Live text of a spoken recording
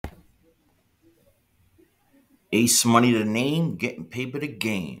Ace Money the name, getting paper the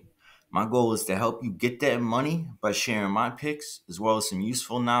game. My goal is to help you get that money by sharing my picks as well as some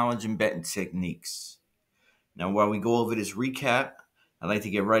useful knowledge and betting techniques. Now, while we go over this recap, I'd like to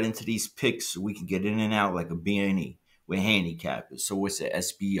get right into these picks so we can get in and out like a B&E. We're handicappers, so it's a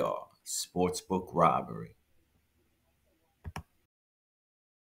SBR, Sportsbook Robbery. What's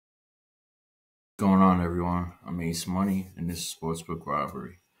going on, everyone? I'm Ace Money, and this is Sportsbook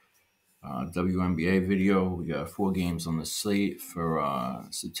Robbery. WNBA video. We got 4 games on the slate for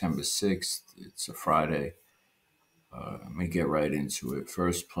September 6th. It's a Friday. Let me get right into it.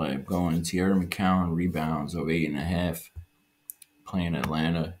 First play, I'm going Tierra McCowan, rebounds over 8.5. Playing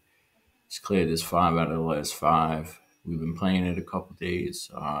Atlanta. He's cleared this 5 out of the last 5. We've been playing it a couple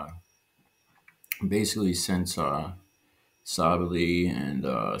days. Basically, since Sabali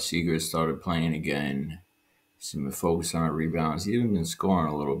and Seager started playing again, she's been focused on her rebounds. She's even been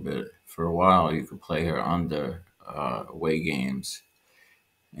scoring a little bit. For a while, you could play her under away games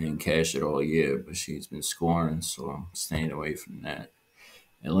and cash it all year, but she's been scoring, so I'm staying away from that.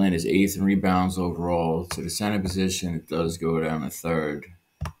 Atlanta's 8th in rebounds overall. To the center position, it does go down to 3rd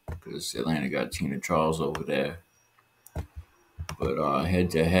because Atlanta got Tina Charles over there. But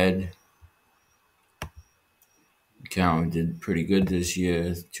head-to-head, McCowan did pretty good this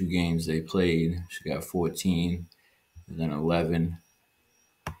year. 2 games they played, she got 14, and then 11.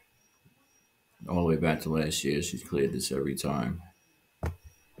 All the way back to last year, she's cleared this every time.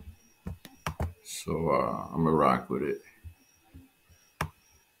 So I'm going to rock with it.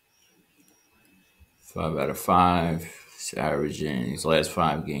 5 out of 5. He's averaging, his last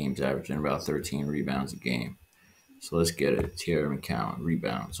 5 games, averaging about 13 rebounds a game. So let's get it. Tierra McCowan,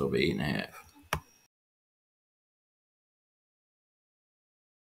 rebounds over 8.5.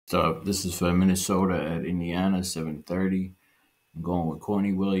 So this is for Minnesota at Indiana, 7:30. I'm going with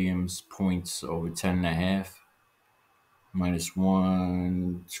Courtney Williams, points over 10.5.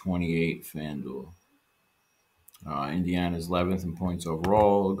 -128 FanDuel. Indiana's 11th in points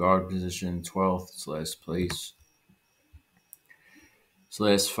overall. Guard position, 12th. It's last place. His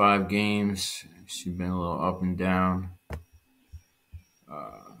last 5 games, she's been a little up and down.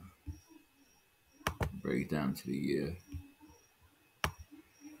 Break it down to the year.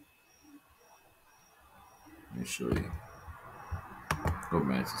 Actually, go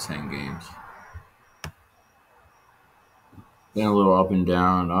back to 10 games. Been a little up and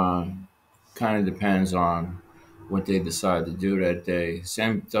down. Kind of depends on what they decide to do that day.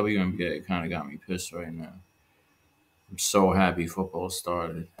 Same WNBA kind of got me pissed right now. I'm so happy football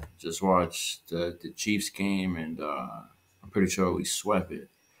started. Just watched the Chiefs game, and I'm pretty sure we swept it.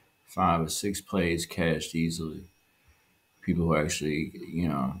 5 or 6 plays cashed easily. People who actually,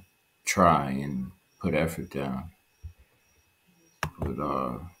 try and put effort down. But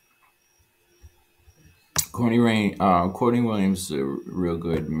Courtney Williams is a real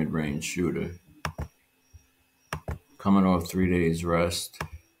good mid-range shooter. Coming off 3 days rest.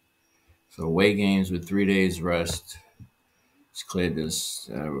 So away games with 3 days rest. He's cleared this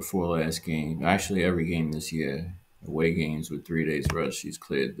before last game. Actually, every game this year. Away games with 3 days rest, she's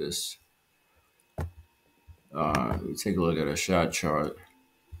cleared this. We take a look at a shot chart.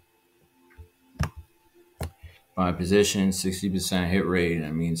 By position, 60% hit rate.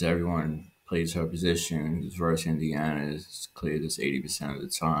 That means everyone plays her position. Versus Indiana is cleared this 80% of the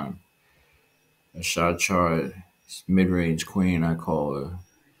time. A shot chart, mid-range queen, I call her.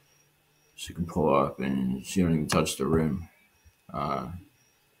 She can pull up and she don't even touch the rim.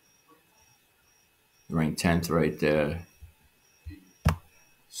 Ranked 10th right there.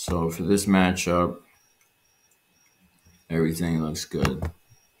 So for this matchup, everything looks good.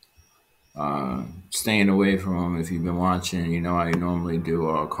 Staying away from them. If you've been watching, you know I normally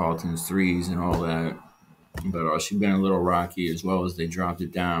do Carlton's threes and all that. But she's been a little rocky as well as they dropped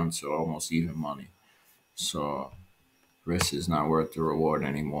it down to almost even money. So risk is not worth the reward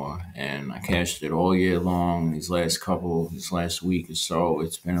anymore. And I cashed it all year long. This last week or so,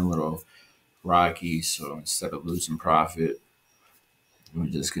 it's been a little rocky. So instead of losing profit, we're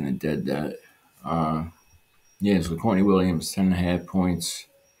just going to dead that. So Courtney Williams, 10.5 points.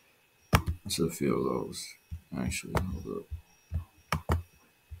 What's a field goals? Actually, hold up.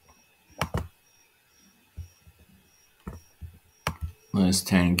 Last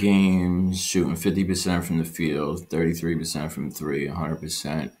 10 games, shooting 50% from the field, 33% from 3,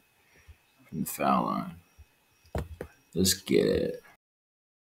 100% from the foul line. Let's get it.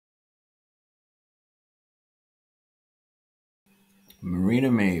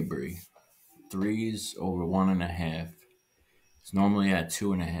 Marina Mabry, threes over 1.5. It's normally at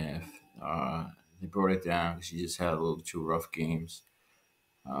 2.5. They brought it down because she just had a little 2 rough games.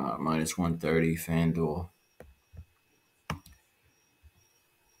 -130 FanDuel.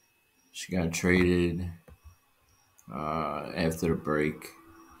 She got traded after the break.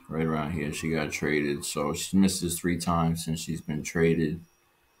 Right around here, she got traded. So she's missed this 3 times since she's been traded.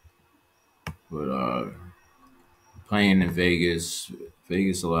 But playing in Vegas,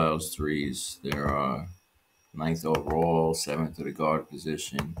 Vegas allows threes. They're ninth overall, 7th to the guard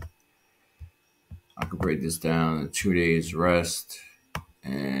position. I could break this down in 2 days rest,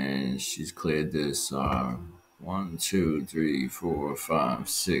 and she's cleared this 1, 2, 3, 4, 5,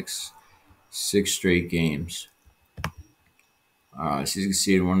 6 straight games. She's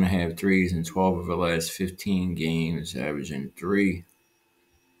conceded 1.5 threes in 12 of her last 15 games, averaging 3.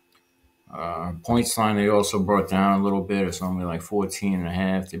 Points line they also brought down a little bit. It's only like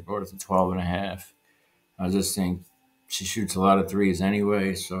 14.5. They brought it to 12.5. I just think she shoots a lot of threes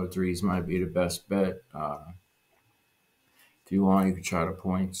anyway, so threes might be the best bet. If you want, you can try the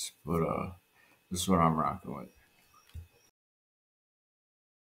points, but this is what I'm rocking with.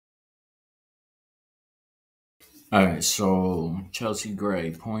 All right, so Chelsea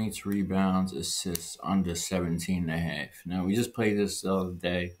Gray, points, rebounds, assists, under 17.5. Now, we just played this the other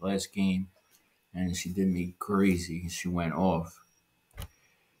day, last game, and she did me crazy. She went off.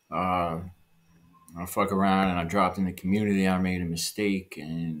 I fuck around and I dropped in the community. I made a mistake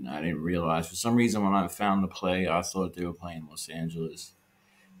and I didn't realize. For some reason, when I found the play, I thought they were playing Los Angeles,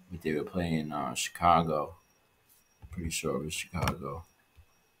 but they were playing Chicago. Pretty sure it was Chicago.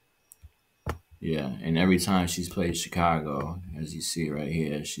 Yeah, and every time she's played Chicago, as you see right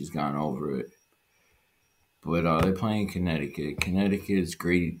here, she's gone over it. But they're playing Connecticut. Connecticut's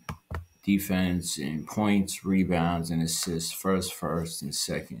great defense in points, rebounds, and assists, first, and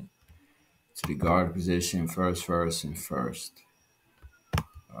second. To the guard position, first, and first.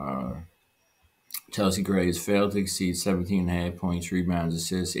 Chelsea Gray has failed to exceed 17.5 points, rebounds,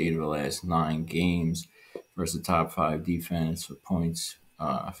 assists, 8 of the last 9 games versus the top 5 defense for points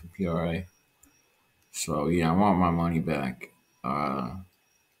for PRA. So, yeah, I want my money back.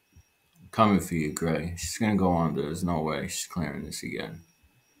 Coming for you, Gray. She's going to go under. There's no way she's clearing this again.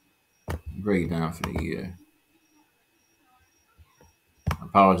 Break down for the year. I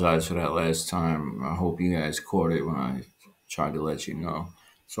apologize for that last time. I hope you guys caught it when I tried to let you know.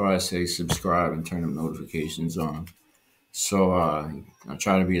 So I say subscribe and turn the notifications on. So I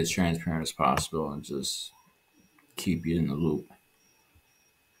try to be as transparent as possible and just keep you in the loop.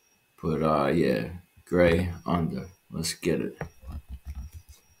 But yeah, Gray under. Let's get it.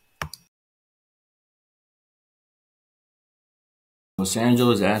 Los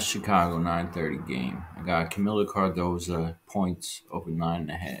Angeles at Chicago, 9:30 game. I got Camila Cardoza points over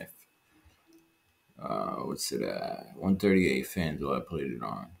 9.5. What's it at? 138 FanDuel. I played it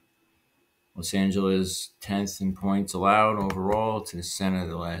on. Los Angeles 10th in points allowed overall to the center of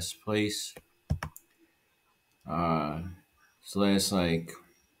the last place. So last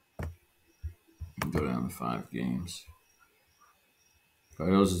go down to 5 games.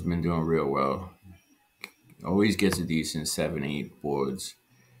 Cardoza's been doing real well. Always gets a decent 7, 8 boards.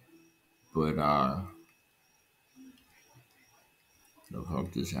 But I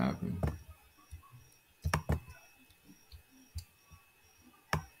hope this happens.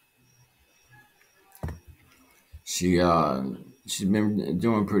 She's been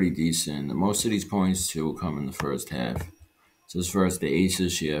doing pretty decent. Most of these points too will come in the first half. So as far as the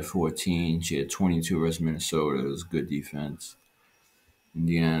aces, she had 14. She had 22 versus Minnesota. It was good defense.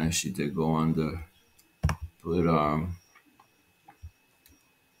 Indiana, she did go under. But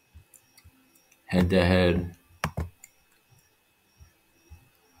head to head,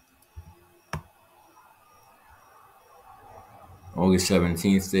 August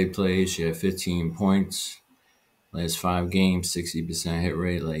 17th they played. She had 15 points. Last 5 games, 60% hit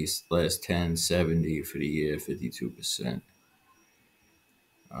rate. Last 10, 70 for the year, 52%.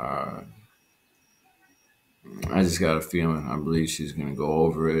 I just got a feeling. I believe she's going to go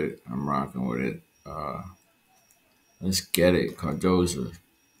over it. I'm rocking with it. Let's get it. Cardoza.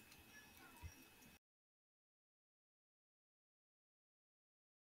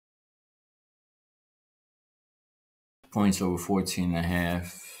 Points over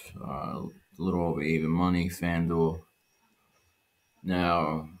 14.5. A little over even money. FanDuel.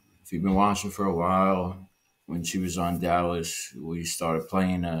 Now, if you've been watching for a while, when she was on Dallas, we started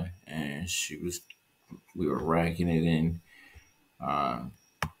playing her, and we were racking it in.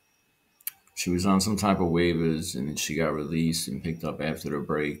 She was on some type of waivers, and then she got released and picked up after the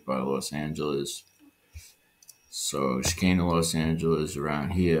break by Los Angeles. So she came to Los Angeles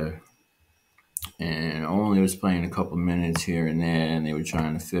around here, and only was playing a couple minutes here and there, and they were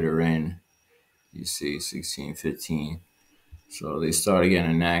trying to fit her in. You see, 16, 15. So they started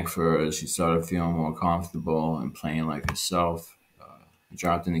getting a knack for her. She started feeling more comfortable and playing like herself.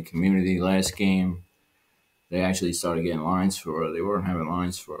 Dropped in the community last game. They actually started getting lines for her. They weren't having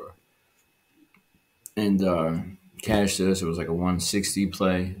lines for her. And cashed this. It was like a 160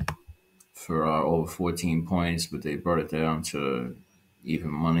 play for over 14 points, but they brought it down to even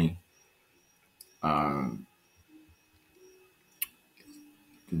money.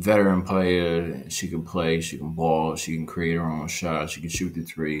 Veteran player, she can play, she can ball, she can create her own shot, she can shoot the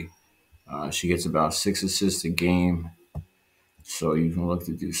three. She gets about 6 assists a game, so you can look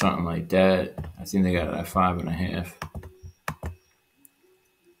to do something like that. I think they got it at 5.5.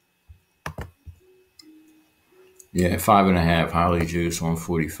 Yeah, 5.5. Highly juice,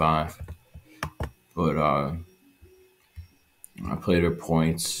 145. But I played her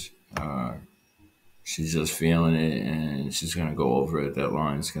points. She's just feeling it, and she's gonna go over it. That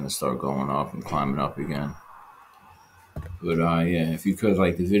line's gonna start going up and climbing up again. But yeah, if you could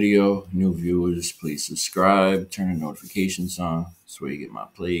like the video, new viewers, please subscribe, turn the notifications on. That's where you get my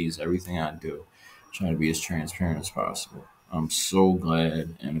plays, everything I do. Trying to be as transparent as possible. I'm so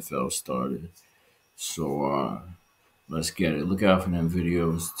glad N.F.L started. So let's get it. Look out for them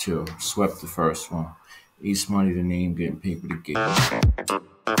videos too. Swept the first one. East Money the name, getting paper to get.